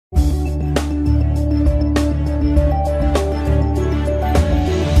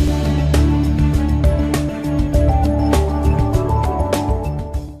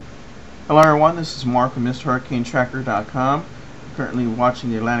Hello everyone, this is Mark from MrHurricaneTracker.com. Currently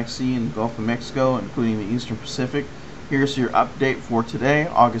watching the Atlantic Sea and the Gulf of Mexico, including the Eastern Pacific. Here's your update for today,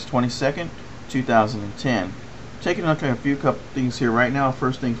 August 22nd, 2010. Taking a look at a few couple things here right now.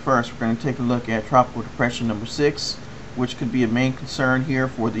 First things first, we're going to take a look at Tropical Depression number 6, which could be a main concern here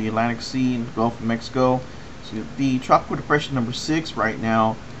for the Atlantic Sea and the Gulf of Mexico. So the Tropical Depression number 6 right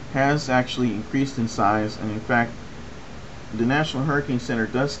now has actually increased in size, and in fact the National Hurricane Center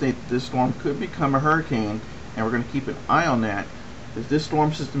does state that this storm could become a hurricane, and we're going to keep an eye on that. This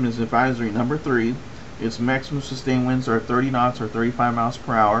storm system is advisory number 3. Its maximum sustained winds are 30 knots or 35 miles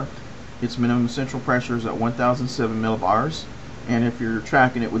per hour. Its minimum central pressure is at 1,007 millibars. And if you're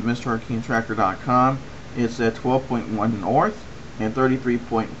tracking it with MrHurricaneTracker.com, it's at 12.1 north and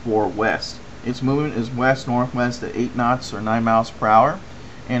 33.4 west. Its movement is west-northwest at 8 knots or 9 miles per hour.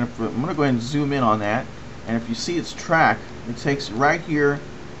 And I'm going to go ahead and zoom in on that. And if you see its track, it takes it right here.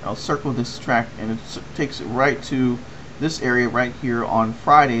 I'll circle this track, and it takes it right to this area right here on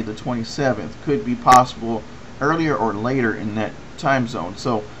Friday the 27th. Could be possible earlier or later in that time zone.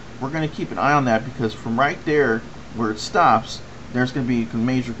 So we're going to keep an eye on that, because from right there where it stops, there's going to be a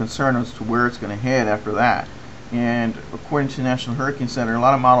major concern as to where it's going to head after that. And according to the National Hurricane Center, a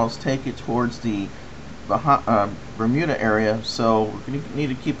lot of models take it towards the Bermuda area. So we're going to need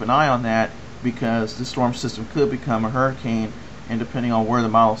to keep an eye on that, because this storm system could become a hurricane, and depending on where the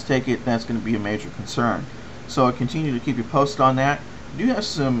models take it, that's going to be a major concern. So I'll continue to keep you posted on that. We do have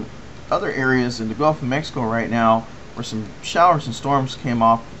some other areas in the Gulf of Mexico right now where some showers and storms came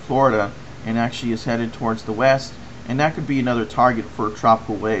off Florida and actually is headed towards the west, and that could be another target for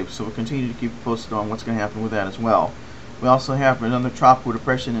tropical waves. So we'll continue to keep you posted on what's going to happen with that as well. We also have another tropical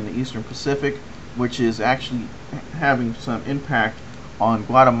depression in the Eastern Pacific, which is actually having some impact on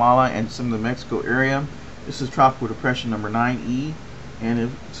Guatemala and some of the Mexico area. This is Tropical Depression number 9E, and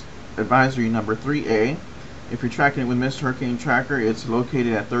it's advisory number 3A. If you're tracking it with Mr. Hurricane Tracker, it's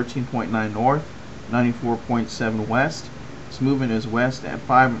located at 13.9 north, 94.7 west. Its movement is west at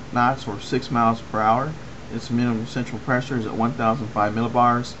 5 knots or 6 miles per hour. Its minimum central pressure is at 1,005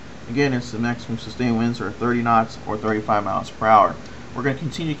 millibars. Again, its maximum sustained winds are 30 knots or 35 miles per hour. We're going to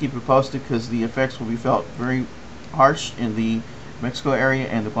continue to keep it posted, because the effects will be felt very harsh in the Mexico area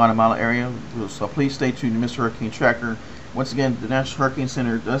and the Guatemala area. So please stay tuned to Mr. Hurricane Tracker. Once again, the National Hurricane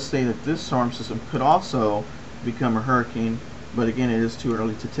Center does say that this storm system could also become a hurricane, but again, it is too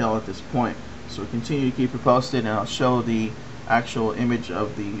early to tell at this point. So we'll continue to keep you posted, and I'll show the actual image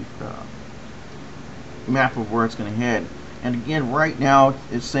of the map of where it's going to head. And again, right now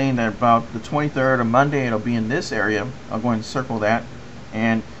it's saying that about the 23rd of Monday it'll be in this area. I'll go ahead and circle that,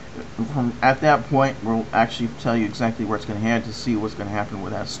 and from at that point we'll actually tell you exactly where it's going to head to see what's going to happen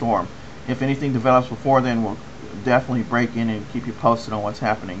with that storm. If anything develops before then, we'll definitely break in and keep you posted on what's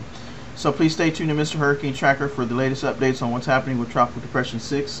happening. So please stay tuned to Mr. Hurricane Tracker for the latest updates on what's happening with Tropical Depression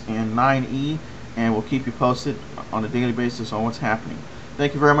 6 and 9E, and we'll keep you posted on a daily basis on what's happening.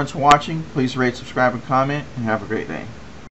 Thank you very much for watching. Please rate, subscribe, and comment, and have a great day.